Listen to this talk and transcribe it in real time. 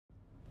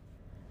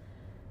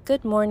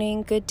Good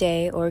morning, good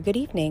day, or good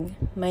evening.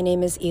 My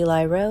name is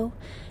Eli Rowe,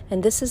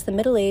 and this is the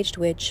Middle-Aged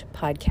Witch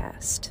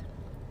podcast.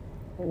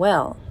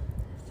 Well,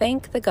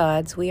 thank the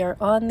gods we are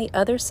on the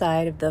other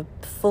side of the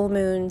full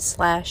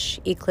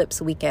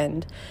moon/eclipse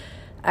weekend.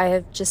 I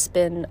have just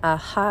been a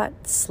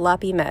hot,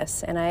 sloppy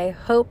mess, and I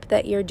hope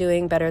that you're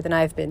doing better than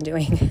I've been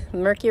doing.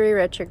 Mercury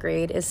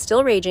Retrograde is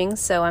still raging,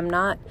 so I'm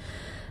not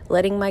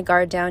letting my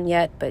guard down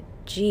yet, but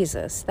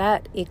Jesus,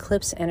 that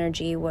eclipse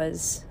energy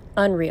was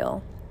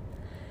unreal.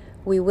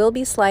 We will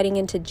be sliding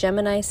into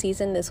Gemini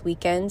season this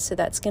weekend, so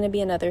that's going to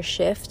be another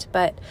shift,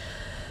 but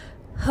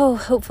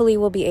hopefully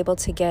we'll be able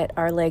to get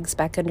our legs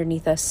back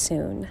underneath us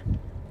soon.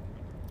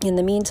 In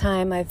the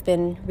meantime, I've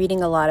been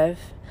reading a lot of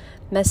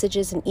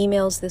messages and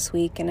emails this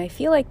week, and I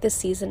feel like this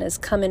season has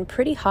come in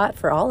pretty hot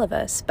for all of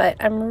us, but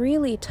I'm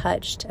really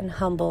touched and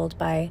humbled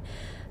by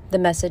the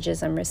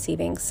messages I'm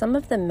receiving. Some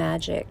of the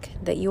magic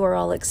that you are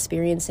all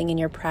experiencing in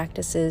your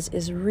practices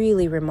is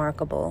really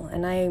remarkable,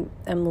 and I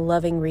am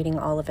loving reading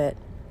all of it.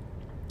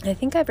 I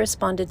think I've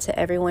responded to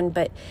everyone,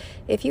 but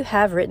if you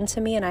have written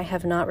to me and I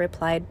have not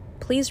replied,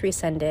 please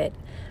resend it.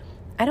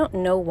 I don't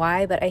know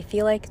why, but I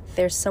feel like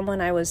there's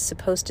someone I was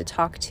supposed to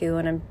talk to,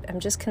 and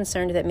I'm just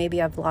concerned that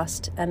maybe I've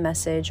lost a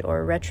message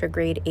or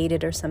retrograde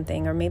aided or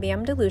something, or maybe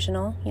I'm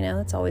delusional.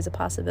 It's always a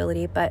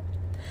possibility. But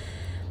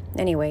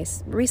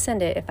anyways,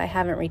 resend it if I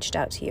haven't reached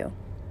out to you.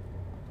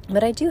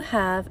 But I do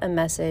have a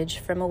message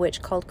from a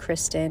witch called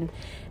Kristen,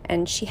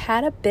 and she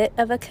had a bit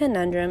of a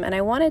conundrum, and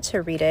I wanted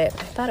to read it.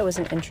 I thought it was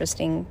an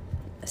interesting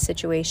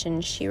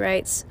situation. She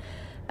writes,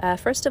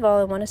 first of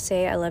all, I want to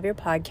say I love your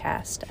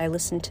podcast. I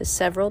listened to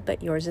several,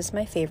 but yours is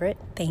my favorite.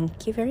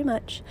 Thank you very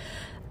much.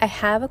 I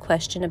have a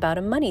question about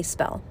a money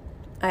spell.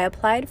 I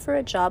applied for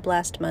a job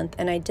last month,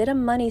 and I did a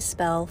money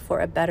spell for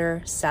a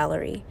better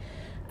salary.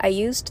 I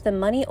used the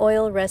money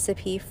oil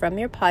recipe from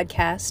your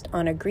podcast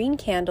on a green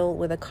candle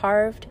with a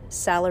carved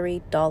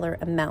salary dollar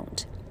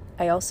amount.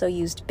 I also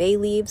used bay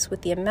leaves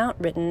with the amount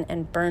written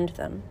and burned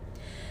them.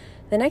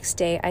 The next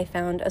day, I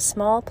found a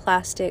small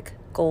plastic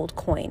gold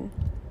coin.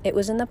 It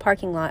was in the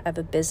parking lot of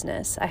a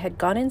business. I had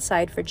gone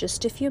inside for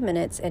just a few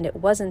minutes and it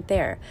wasn't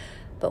there,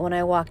 but when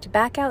I walked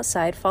back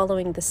outside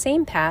following the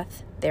same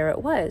path, there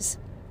it was.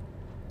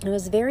 It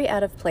was very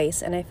out of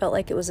place, and I felt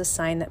like it was a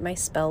sign that my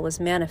spell was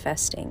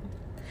manifesting.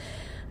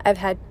 I've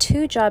had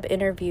 2 job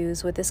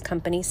interviews with this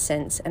company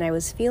since, and I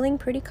was feeling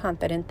pretty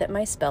confident that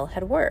my spell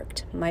had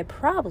worked. My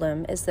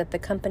problem is that the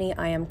company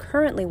I am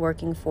currently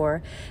working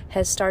for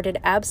has started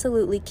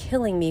absolutely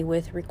killing me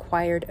with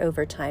required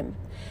overtime,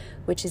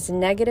 which is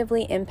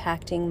negatively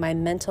impacting my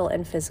mental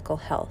and physical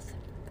health.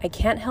 I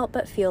can't help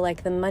but feel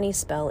like the money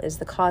spell is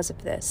the cause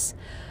of this.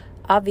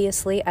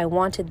 Obviously, I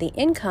wanted the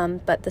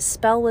income, but the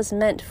spell was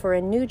meant for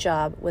a new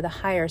job with a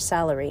higher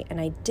salary,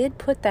 and I did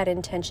put that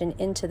intention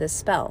into the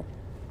spell.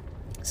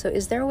 So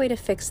is there a way to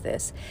fix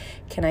this?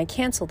 Can I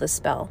cancel the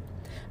spell?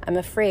 I'm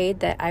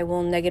afraid that I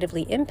will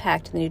negatively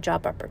impact the new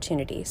job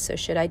opportunity. So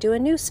should I do a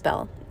new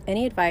spell?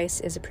 Any advice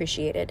is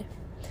appreciated.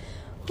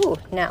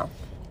 Now,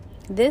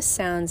 this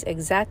sounds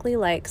exactly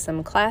like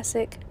some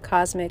classic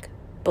cosmic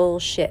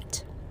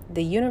bullshit.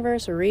 The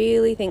universe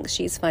really thinks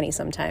she's funny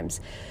sometimes.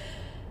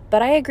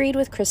 But I agreed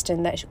with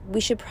Kristen that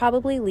we should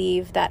probably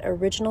leave that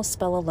original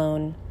spell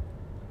alone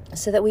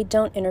so that we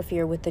don't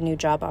interfere with the new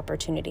job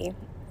opportunity.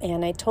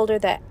 And I told her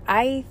that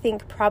I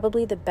think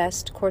probably the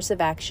best course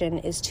of action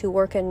is to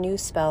work a new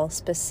spell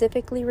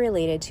specifically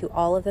related to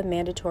all of the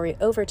mandatory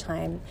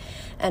overtime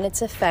and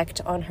its effect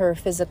on her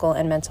physical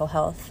and mental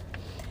health.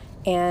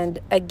 And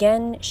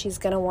again, she's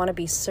going to want to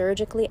be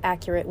surgically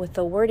accurate with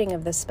the wording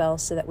of the spell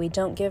so that we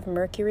don't give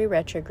Mercury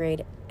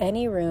retrograde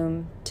any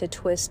room to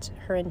twist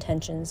her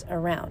intentions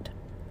around.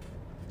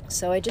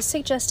 So I just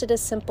suggested a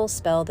simple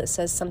spell that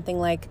says something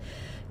like,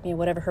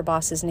 whatever her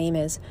boss's name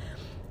is,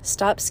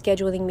 stop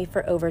scheduling me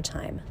for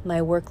overtime.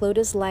 My workload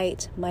is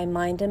light. My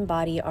mind and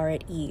body are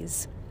at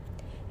ease.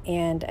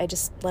 And I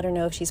just let her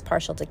know if she's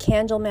partial to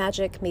candle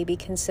magic, maybe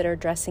consider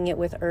dressing it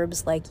with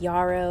herbs like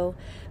yarrow,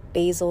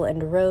 basil,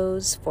 and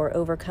rose for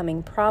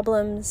overcoming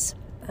problems,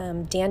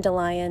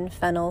 dandelion,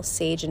 fennel,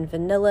 sage, and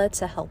vanilla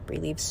to help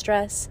relieve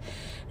stress,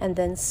 and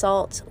then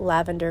salt,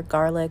 lavender,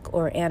 garlic,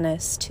 or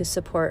anise to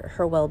support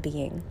her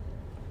well-being.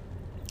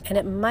 And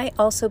it might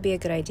also be a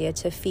good idea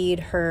to feed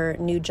her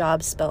new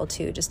job spell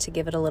too, just to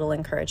give it a little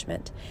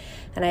encouragement.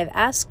 And I've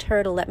asked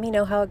her to let me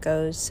know how it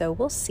goes, so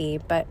we'll see.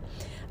 But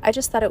I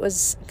just thought it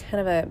was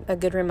kind of a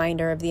good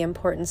reminder of the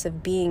importance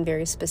of being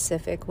very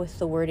specific with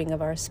the wording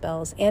of our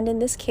spells. And in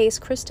this case,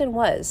 Kristen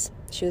was.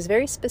 She was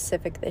very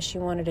specific that she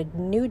wanted a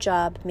new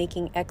job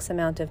making X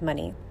amount of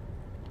money.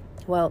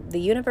 Well,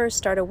 the universe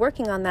started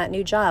working on that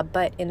new job,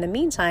 but in the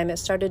meantime, it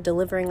started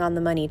delivering on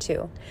the money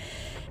too.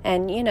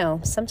 And,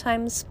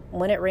 sometimes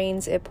when it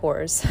rains, it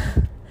pours.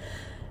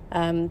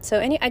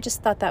 I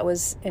just thought that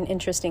was an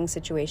interesting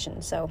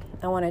situation, so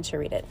I wanted to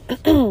read it.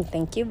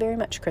 Thank you very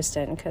much,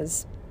 Kristen,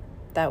 because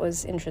that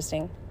was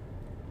interesting.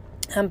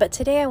 But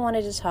today I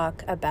wanted to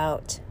talk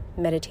about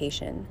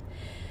meditation.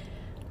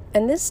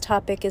 And this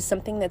topic is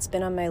something that's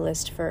been on my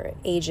list for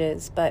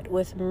ages, but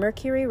with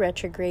Mercury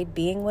Retrograde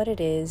being what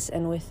it is,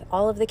 and with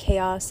all of the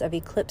chaos of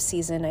eclipse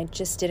season, I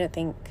just didn't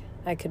think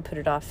I could put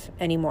it off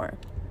anymore.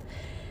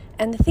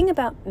 And the thing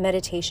about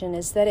meditation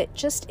is that it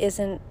just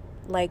isn't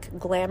like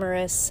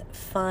glamorous,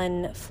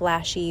 fun,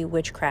 flashy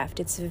witchcraft.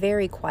 It's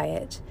very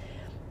quiet.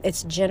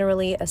 It's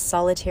generally a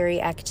solitary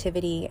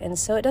activity, and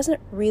so it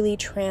doesn't really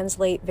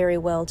translate very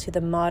well to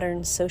the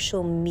modern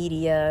social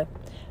media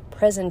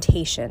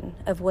presentation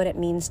of what it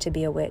means to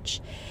be a witch.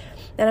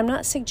 And I'm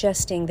not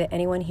suggesting that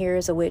anyone here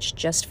is a witch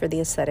just for the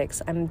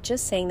aesthetics. I'm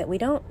just saying that we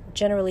don't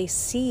generally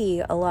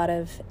see a lot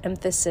of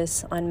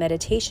emphasis on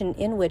meditation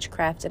in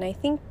witchcraft, and I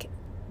think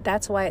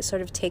that's why it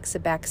sort of takes a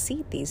back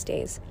seat these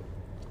days.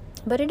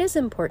 But it is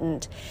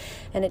important,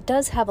 and it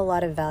does have a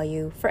lot of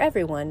value for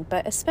everyone,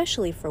 but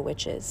especially for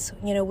witches.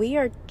 We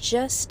are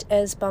just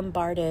as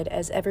bombarded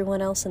as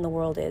everyone else in the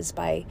world is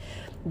by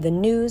the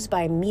news,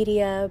 by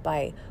media,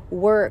 by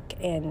work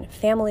and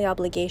family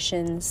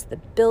obligations, the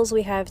bills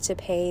we have to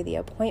pay, the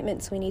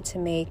appointments we need to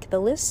make. The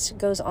list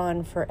goes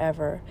on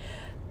forever.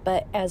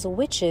 But as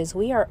witches,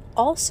 we are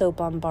also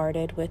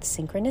bombarded with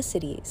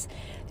synchronicities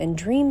and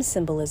dream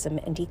symbolism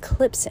and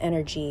eclipse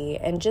energy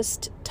and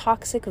just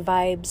toxic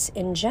vibes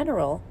in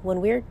general when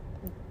we're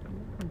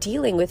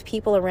dealing with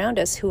people around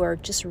us who are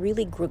just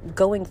really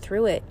going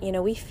through it.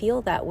 We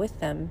feel that with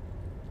them.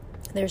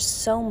 There's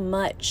so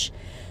much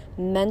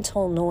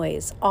mental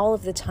noise all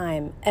of the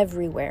time,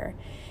 everywhere.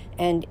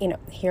 And,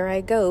 here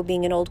I go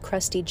being an old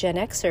crusty Gen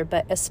Xer,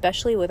 but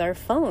especially with our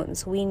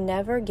phones, we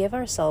never give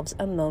ourselves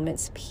a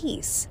moment's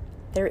peace.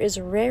 There is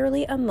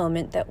rarely a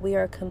moment that we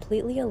are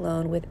completely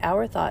alone with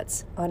our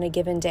thoughts on a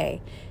given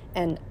day.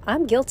 And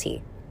I'm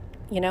guilty.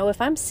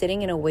 If I'm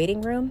sitting in a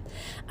waiting room,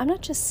 I'm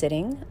not just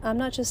sitting. I'm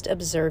not just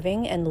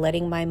observing and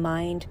letting my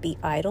mind be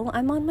idle.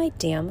 I'm on my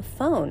damn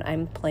phone.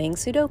 I'm playing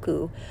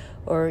Sudoku.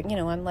 Or,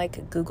 I'm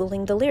like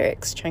Googling the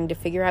lyrics, trying to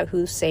figure out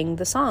who sang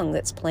the song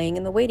that's playing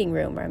in the waiting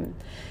room. Or I'm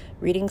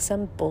reading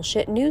some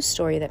bullshit news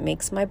story that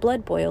makes my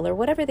blood boil, or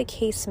whatever the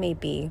case may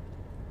be.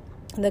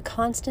 The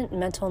constant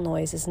mental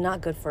noise is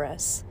not good for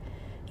us.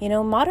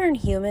 Modern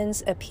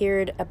humans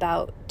appeared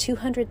about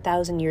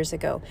 200,000 years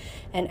ago,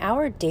 and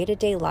our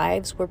day-to-day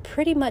lives were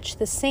pretty much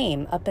the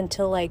same up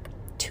until like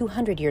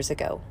 200 years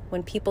ago,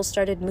 when people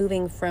started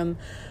moving from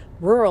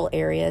rural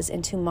areas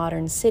into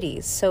modern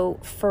cities. So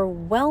for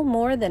well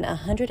more than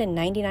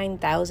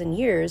 199,000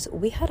 years,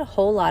 we had a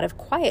whole lot of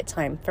quiet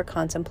time for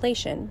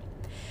contemplation.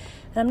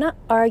 And I'm not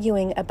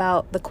arguing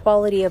about the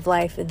quality of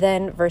life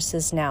then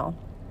versus now.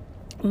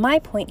 My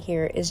point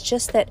here is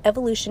just that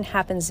evolution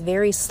happens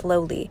very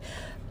slowly,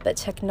 but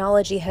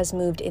technology has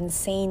moved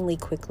insanely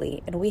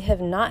quickly, and we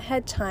have not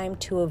had time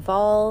to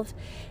evolve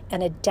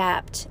and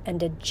adapt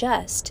and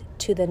adjust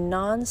to the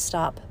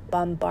non-stop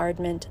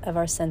bombardment of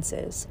our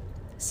senses.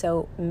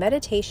 So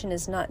meditation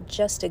is not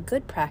just a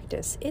good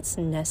practice, it's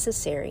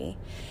necessary.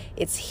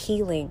 It's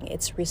healing,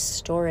 it's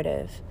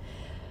restorative.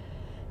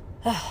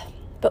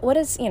 But what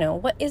is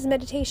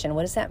meditation?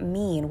 What does that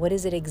mean? What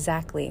is it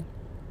exactly?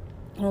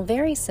 Well,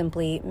 very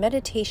simply,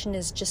 meditation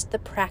is just the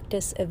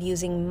practice of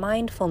using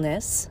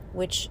mindfulness,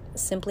 which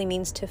simply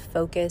means to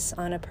focus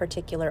on a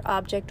particular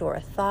object or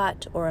a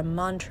thought or a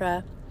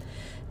mantra,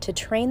 to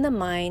train the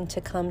mind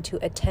to come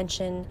to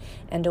attention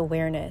and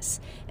awareness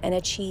and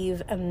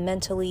achieve a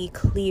mentally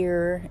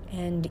clear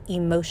and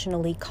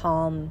emotionally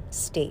calm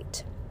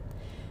state.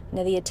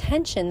 Now, the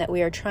attention that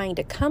we are trying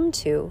to come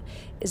to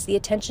is the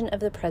attention of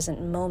the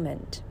present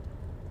moment.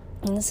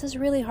 And this is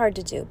really hard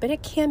to do, but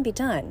it can be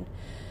done.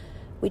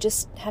 We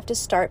just have to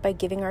start by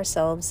giving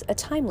ourselves a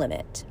time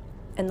limit.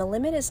 And the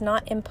limit is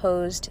not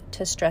imposed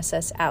to stress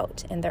us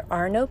out. And there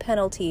are no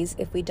penalties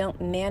if we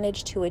don't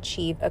manage to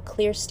achieve a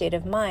clear state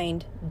of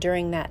mind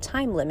during that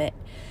time limit.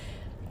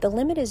 The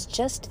limit is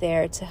just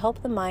there to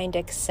help the mind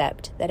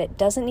accept that it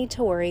doesn't need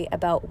to worry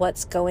about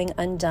what's going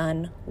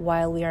undone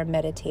while we are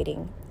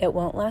meditating. It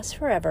won't last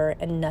forever,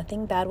 and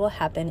nothing bad will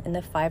happen in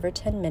the 5 or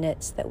 10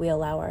 minutes that we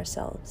allow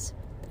ourselves.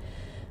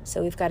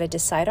 So we've got to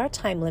decide our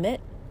time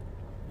limit.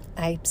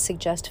 I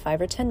suggest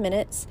 5 or 10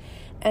 minutes,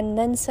 and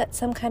then set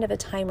some kind of a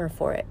timer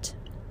for it.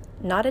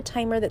 Not a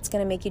timer that's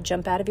going to make you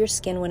jump out of your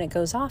skin when it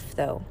goes off,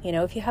 though.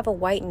 If you have a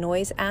white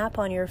noise app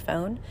on your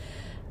phone,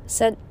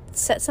 set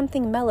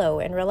something mellow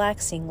and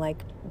relaxing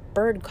like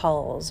bird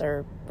calls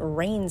or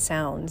rain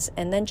sounds,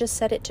 and then just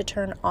set it to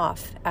turn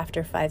off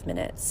after 5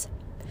 minutes.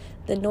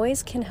 The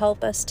noise can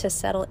help us to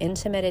settle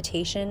into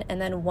meditation,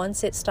 and then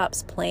once it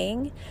stops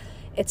playing,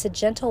 it's a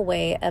gentle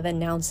way of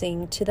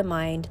announcing to the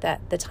mind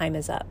that the time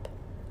is up.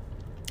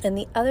 And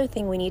the other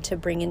thing we need to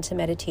bring into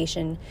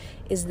meditation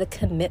is the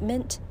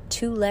commitment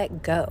to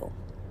let go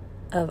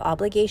of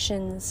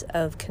obligations,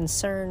 of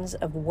concerns,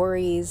 of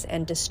worries,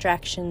 and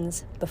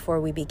distractions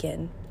before we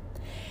begin.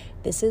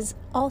 This is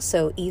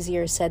also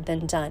easier said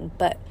than done,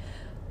 but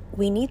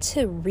we need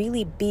to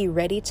really be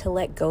ready to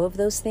let go of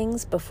those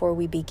things before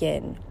we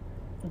begin.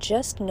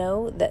 Just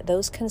know that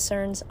those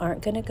concerns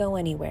aren't going to go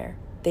anywhere.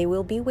 They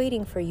will be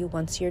waiting for you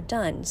once you're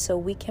done. So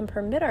we can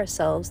permit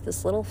ourselves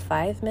this little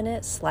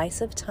 5-minute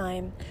slice of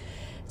time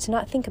to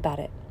not think about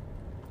it.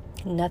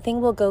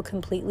 Nothing will go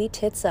completely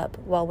tits up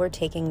while we're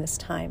taking this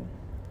time.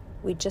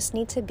 We just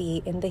need to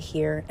be in the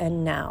here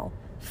and now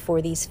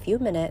for these few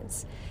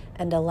minutes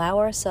and allow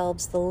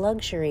ourselves the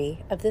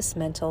luxury of this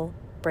mental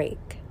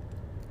break.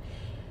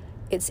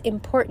 It's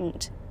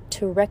important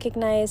to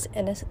recognize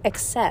and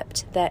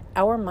accept that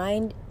our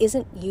mind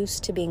isn't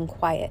used to being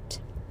quiet.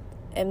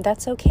 And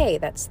that's okay.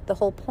 That's the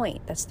whole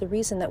point. That's the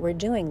reason that we're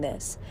doing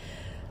this.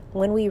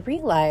 When we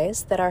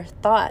realize that our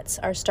thoughts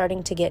are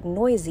starting to get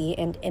noisy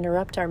and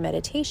interrupt our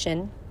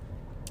meditation,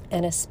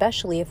 and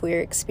especially if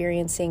we're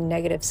experiencing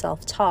negative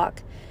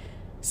self-talk,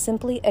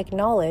 simply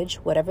acknowledge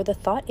whatever the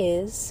thought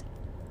is,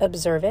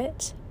 observe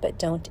it, but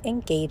don't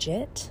engage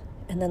it,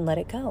 and then let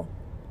it go.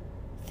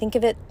 Think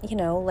of it,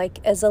 like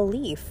as a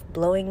leaf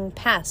blowing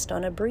past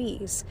on a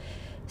breeze.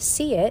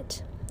 See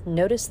it,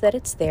 notice that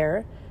it's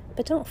there,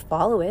 but don't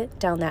follow it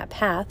down that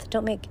path.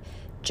 Don't make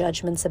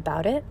judgments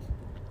about it.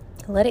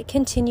 Let it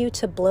continue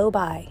to blow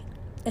by,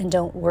 and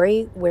don't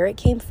worry where it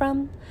came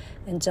from,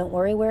 and don't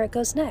worry where it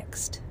goes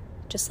next.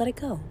 Just let it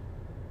go.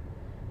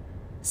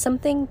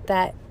 Something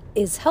that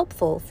is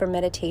helpful for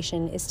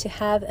meditation is to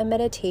have a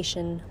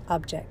meditation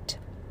object.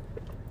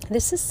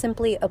 This is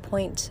simply a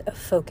point of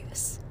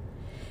focus.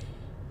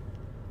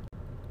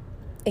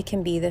 It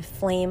can be the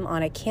flame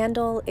on a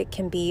candle. It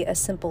can be a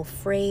simple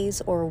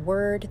phrase or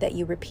word that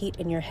you repeat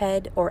in your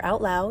head or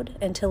out loud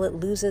until it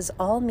loses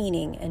all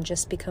meaning and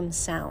just becomes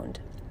sound.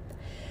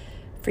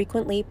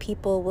 Frequently,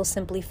 people will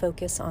simply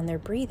focus on their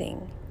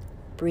breathing.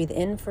 Breathe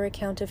in for a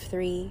count of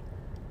 3,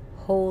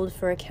 hold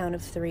for a count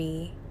of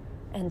 3,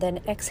 and then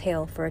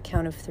exhale for a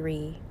count of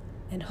 3,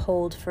 and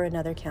hold for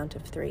another count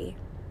of 3.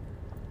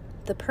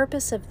 The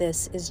purpose of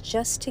this is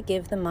just to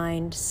give the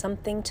mind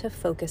something to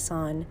focus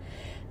on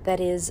that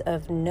is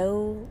of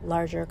no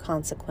larger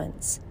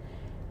consequence.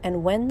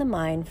 And when the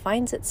mind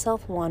finds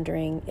itself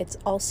wandering, it's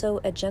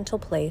also a gentle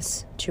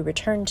place to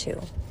return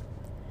to.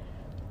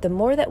 The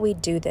more that we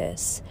do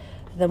this,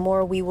 the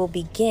more we will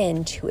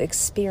begin to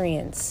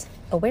experience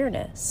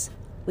awareness.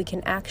 We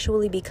can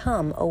actually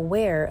become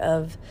aware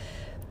of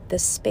the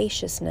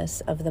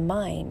spaciousness of the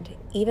mind,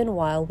 even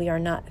while we are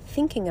not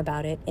thinking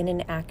about it in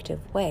an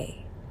active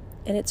way.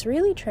 And it's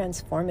really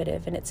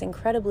transformative, and it's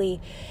incredibly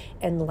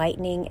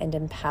enlightening and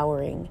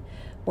empowering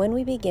when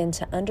we begin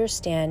to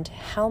understand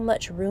how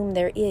much room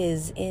there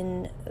is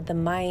in the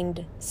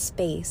mind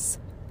space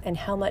and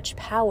how much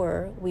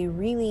power we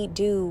really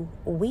do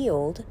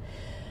wield.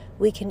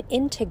 We can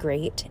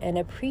integrate and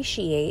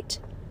appreciate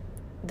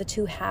the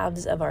two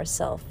halves of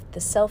ourself, the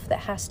self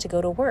that has to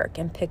go to work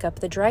and pick up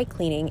the dry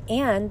cleaning,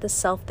 and the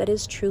self that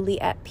is truly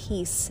at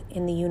peace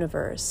in the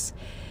universe.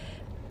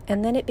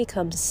 And then it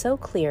becomes so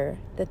clear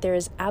that there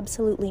is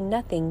absolutely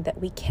nothing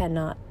that we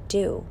cannot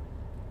do.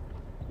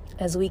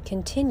 As we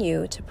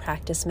continue to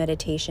practice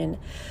meditation,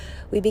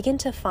 we begin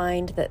to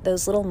find that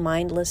those little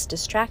mindless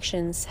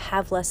distractions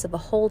have less of a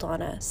hold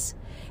on us.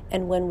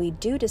 And when we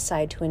do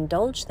decide to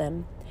indulge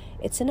them,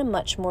 it's in a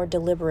much more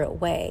deliberate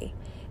way.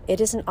 It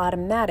isn't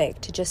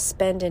automatic to just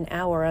spend an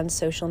hour on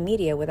social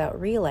media without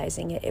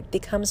realizing it. It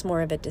becomes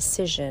more of a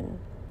decision.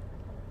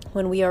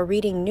 When we are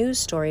reading news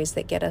stories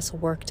that get us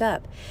worked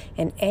up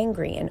and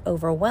angry and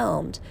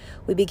overwhelmed,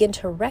 we begin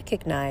to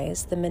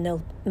recognize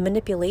the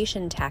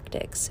manipulation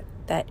tactics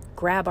that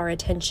grab our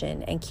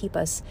attention and keep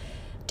us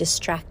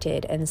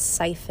distracted and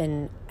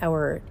siphon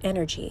our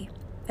energy.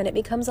 And it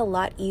becomes a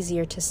lot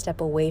easier to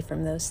step away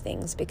from those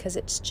things because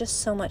it's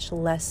just so much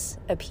less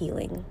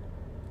appealing.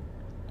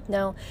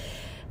 Now,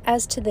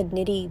 as to the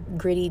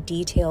nitty-gritty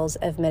details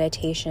of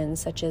meditation,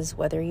 such as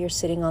whether you're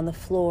sitting on the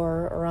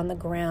floor or on the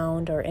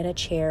ground or in a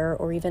chair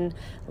or even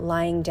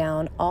lying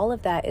down, all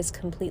of that is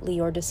completely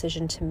your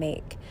decision to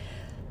make.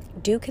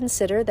 Do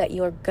consider that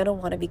you're going to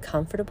want to be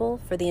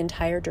comfortable for the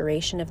entire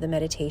duration of the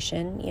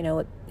meditation.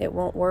 It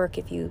won't work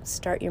if you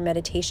start your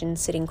meditation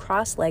sitting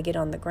cross-legged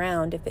on the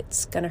ground if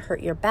it's going to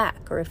hurt your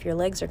back or if your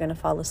legs are going to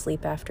fall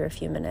asleep after a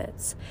few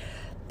minutes,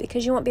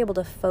 because you won't be able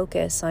to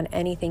focus on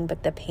anything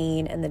but the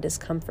pain and the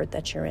discomfort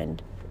that you're in.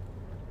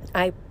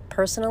 I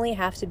personally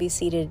have to be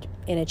seated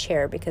in a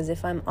chair because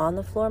if I'm on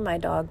the floor, my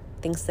dog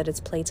thinks that it's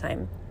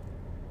playtime.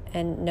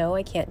 And no,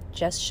 I can't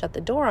just shut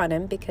the door on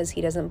him because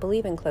he doesn't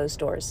believe in closed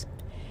doors.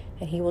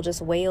 And he will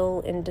just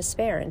wail in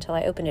despair until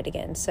I open it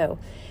again. So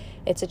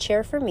it's a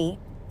chair for me,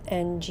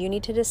 and you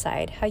need to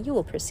decide how you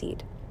will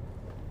proceed.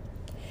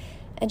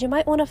 And you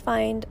might want to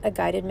find a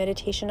guided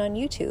meditation on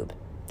YouTube.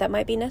 That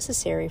might be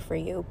necessary for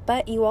you,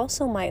 but you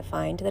also might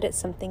find that it's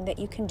something that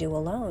you can do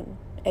alone.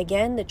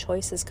 Again, the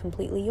choice is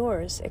completely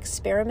yours.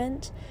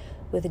 Experiment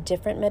with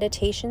different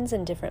meditations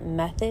and different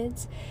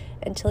methods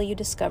until you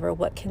discover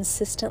what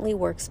consistently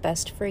works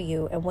best for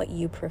you and what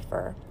you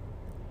prefer.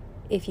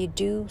 If you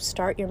do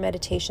start your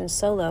meditation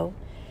solo,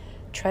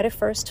 try to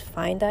first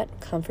find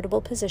that comfortable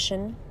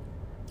position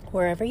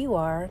wherever you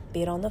are,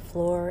 be it on the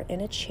floor,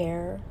 in a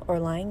chair, or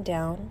lying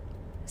down.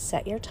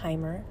 Set your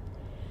timer,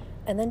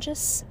 and then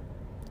just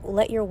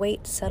let your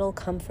weight settle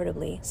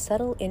comfortably,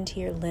 settle into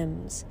your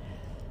limbs.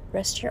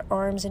 Rest your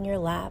arms in your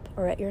lap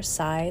or at your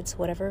sides,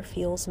 whatever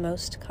feels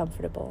most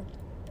comfortable.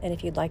 And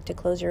if you'd like to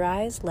close your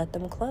eyes, let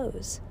them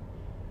close.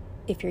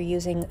 If you're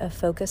using a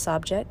focus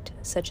object,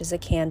 such as a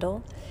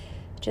candle,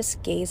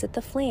 just gaze at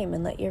the flame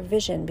and let your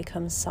vision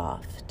become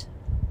soft.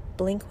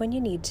 Blink when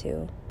you need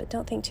to, but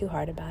don't think too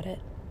hard about it.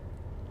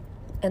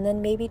 And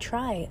then maybe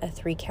try a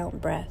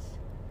 3-count breath.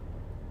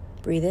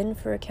 Breathe in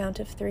for a count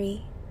of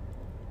 3.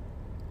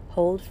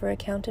 Hold for a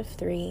count of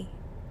 3.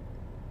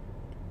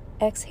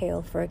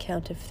 Exhale for a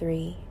count of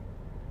 3.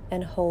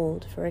 And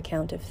hold for a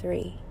count of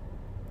 3.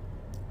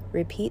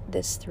 Repeat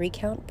this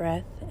 3-count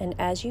breath, and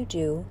as you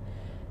do,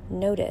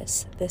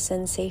 notice the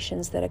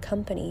sensations that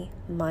accompany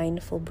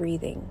mindful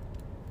breathing.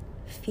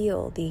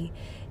 Feel the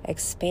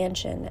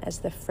expansion as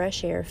the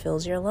fresh air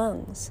fills your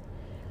lungs.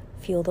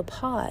 Feel the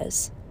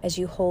pause as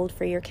you hold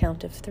for your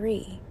count of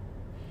 3.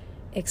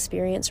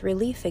 Experience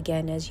relief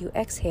again as you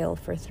exhale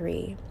for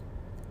 3,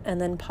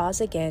 and then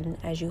pause again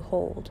as you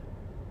hold.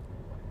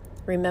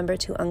 Remember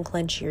to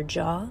unclench your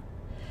jaw,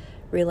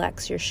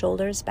 relax your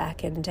shoulders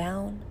back and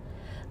down,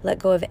 let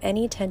go of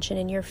any tension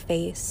in your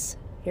face,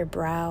 your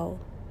brow,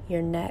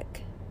 your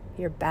neck,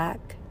 your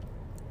back.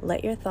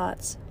 Let your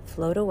thoughts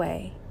float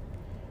away,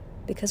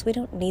 because we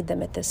don't need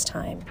them at this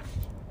time.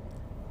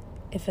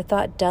 If a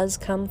thought does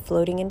come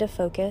floating into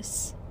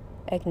focus,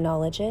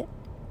 acknowledge it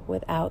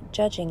without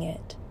judging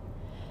it.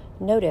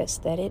 Notice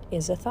that it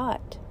is a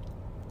thought,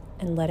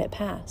 and let it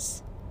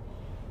pass.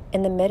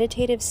 In the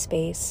meditative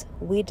space,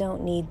 we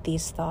don't need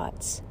these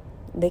thoughts.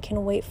 They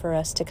can wait for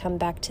us to come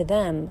back to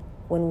them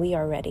when we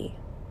are ready.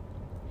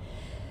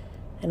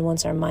 And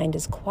once our mind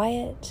is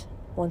quiet,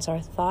 once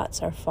our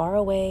thoughts are far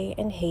away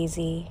and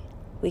hazy,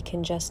 we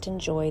can just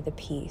enjoy the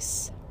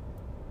peace.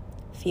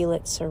 Feel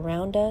it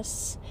surround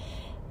us,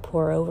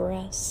 pour over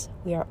us.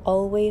 We are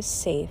always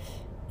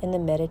safe in the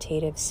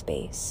meditative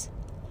space.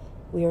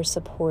 We are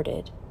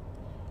supported.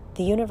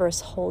 The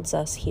universe holds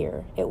us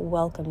here. It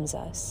welcomes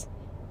us.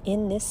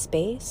 In this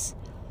space,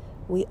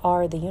 we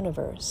are the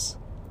universe.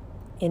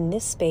 In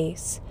this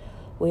space,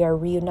 we are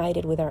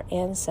reunited with our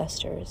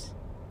ancestors,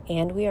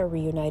 and we are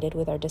reunited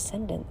with our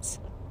descendants.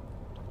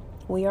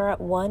 We are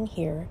at one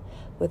here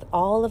with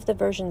all of the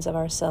versions of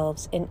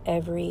ourselves in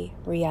every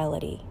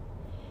reality.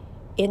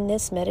 In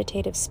this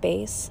meditative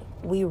space,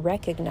 we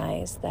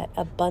recognize that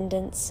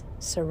abundance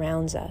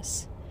surrounds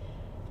us.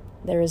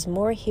 There is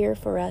more here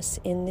for us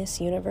in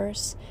this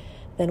universe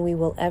than we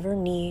will ever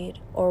need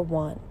or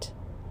want.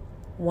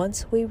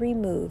 Once we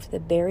remove the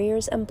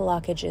barriers and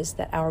blockages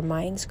that our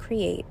minds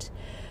create,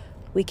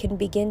 we can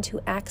begin to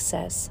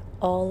access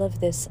all of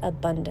this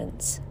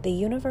abundance. The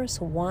universe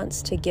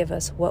wants to give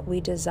us what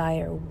we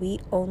desire. We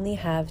only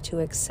have to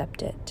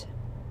accept it.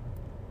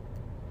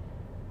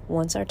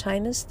 Once our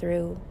time is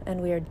through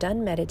and we are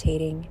done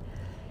meditating,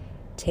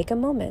 take a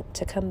moment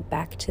to come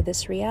back to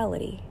this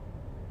reality.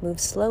 Move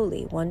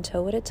slowly, one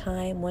toe at a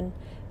time, one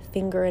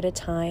finger at a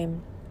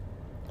time.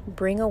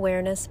 Bring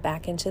awareness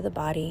back into the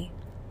body.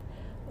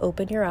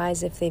 Open your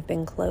eyes if they've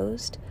been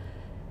closed.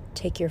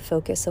 Take your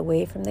focus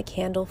away from the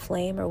candle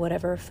flame or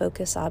whatever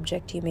focus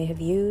object you may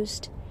have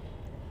used.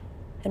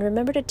 And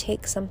remember to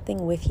take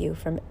something with you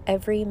from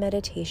every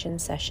meditation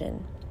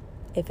session.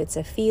 If it's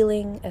a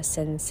feeling, a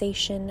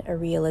sensation, a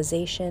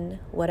realization,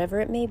 whatever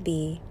it may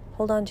be,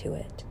 hold on to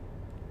it.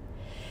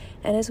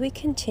 And as we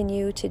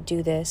continue to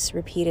do this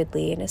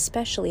repeatedly, and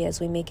especially as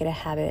we make it a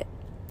habit,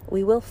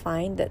 we will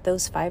find that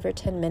those 5 or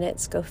 10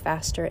 minutes go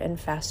faster and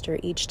faster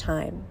each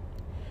time.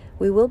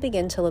 We will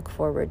begin to look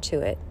forward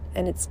to it,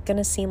 and it's going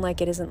to seem like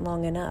it isn't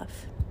long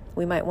enough.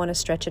 We might want to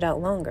stretch it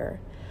out longer.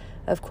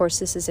 Of course,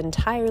 this is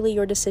entirely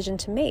your decision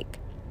to make.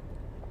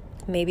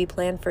 Maybe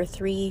plan for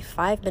 3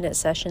 5-minute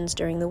sessions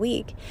during the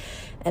week,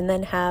 and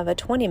then have a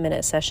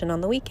 20-minute session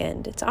on the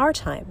weekend. It's our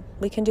time.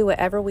 We can do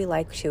whatever we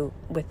like to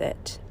with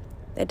it.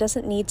 It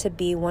doesn't need to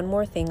be one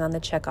more thing on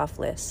the checkoff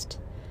list.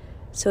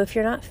 So if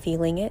you're not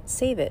feeling it,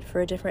 save it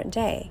for a different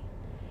day.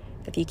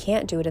 If you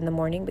can't do it in the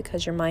morning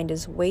because your mind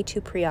is way too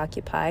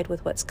preoccupied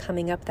with what's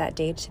coming up that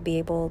day to be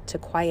able to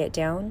quiet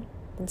down,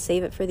 then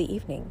save it for the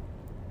evening.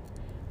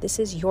 This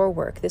is your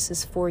work. This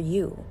is for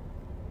you.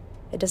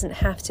 It doesn't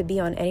have to be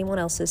on anyone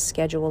else's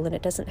schedule, and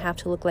it doesn't have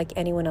to look like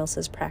anyone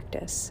else's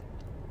practice.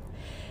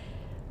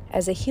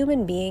 As a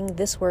human being,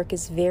 this work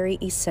is very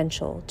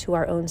essential to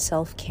our own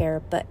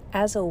self-care, but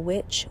as a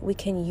witch, we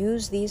can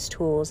use these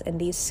tools and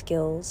these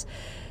skills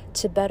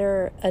to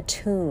better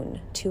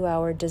attune to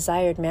our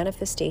desired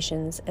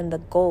manifestations and the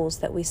goals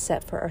that we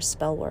set for our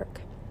spell work.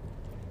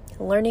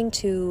 Learning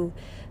to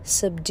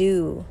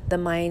subdue the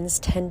mind's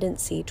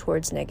tendency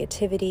towards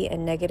negativity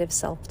and negative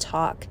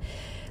self-talk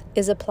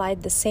is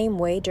applied the same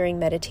way during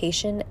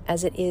meditation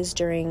as it is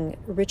during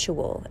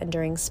ritual and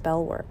during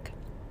spell work.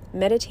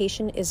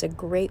 Meditation is a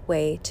great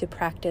way to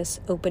practice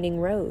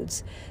opening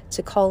roads,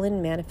 to call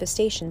in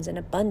manifestations and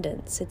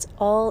abundance. It's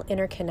all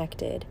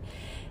interconnected.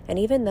 And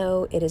even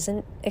though it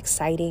isn't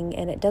exciting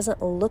and it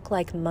doesn't look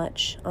like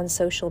much on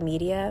social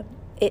media,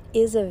 it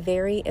is a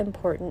very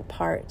important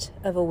part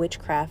of a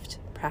witchcraft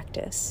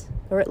practice,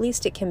 or at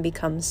least it can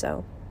become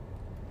so.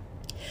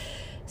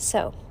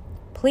 So,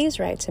 please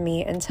write to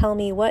me and tell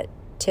me what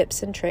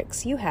tips and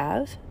tricks you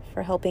have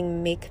for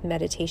helping make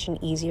meditation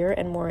easier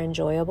and more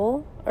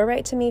enjoyable, or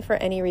write to me for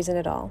any reason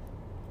at all.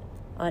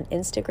 On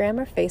Instagram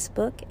or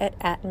Facebook at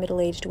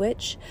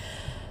 @middleagedwitch,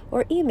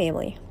 or email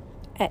me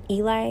at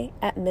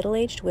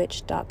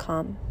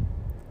eli@middleagedwitch.com.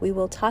 We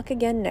will talk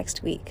again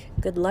next week.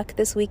 Good luck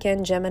this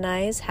weekend,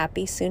 Geminis.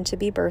 Happy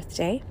soon-to-be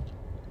birthday.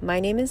 My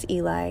name is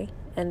Eli,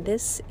 and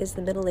this is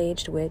the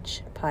Middle-Aged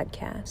Witch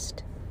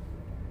podcast.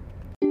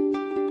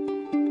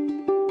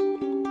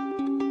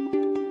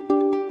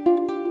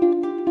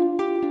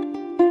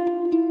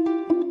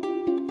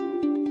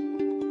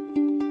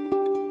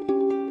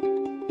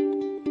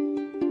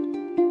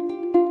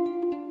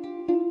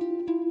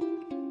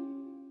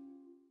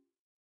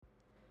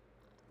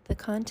 The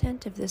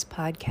content of this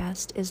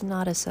podcast is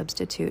not a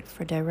substitute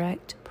for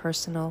direct,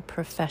 personal,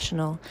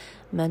 professional,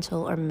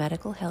 mental, or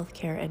medical health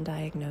care and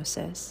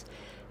diagnosis.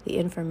 The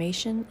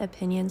information,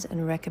 opinions,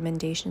 and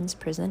recommendations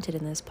presented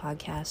in this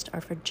podcast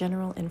are for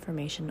general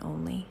information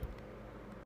only.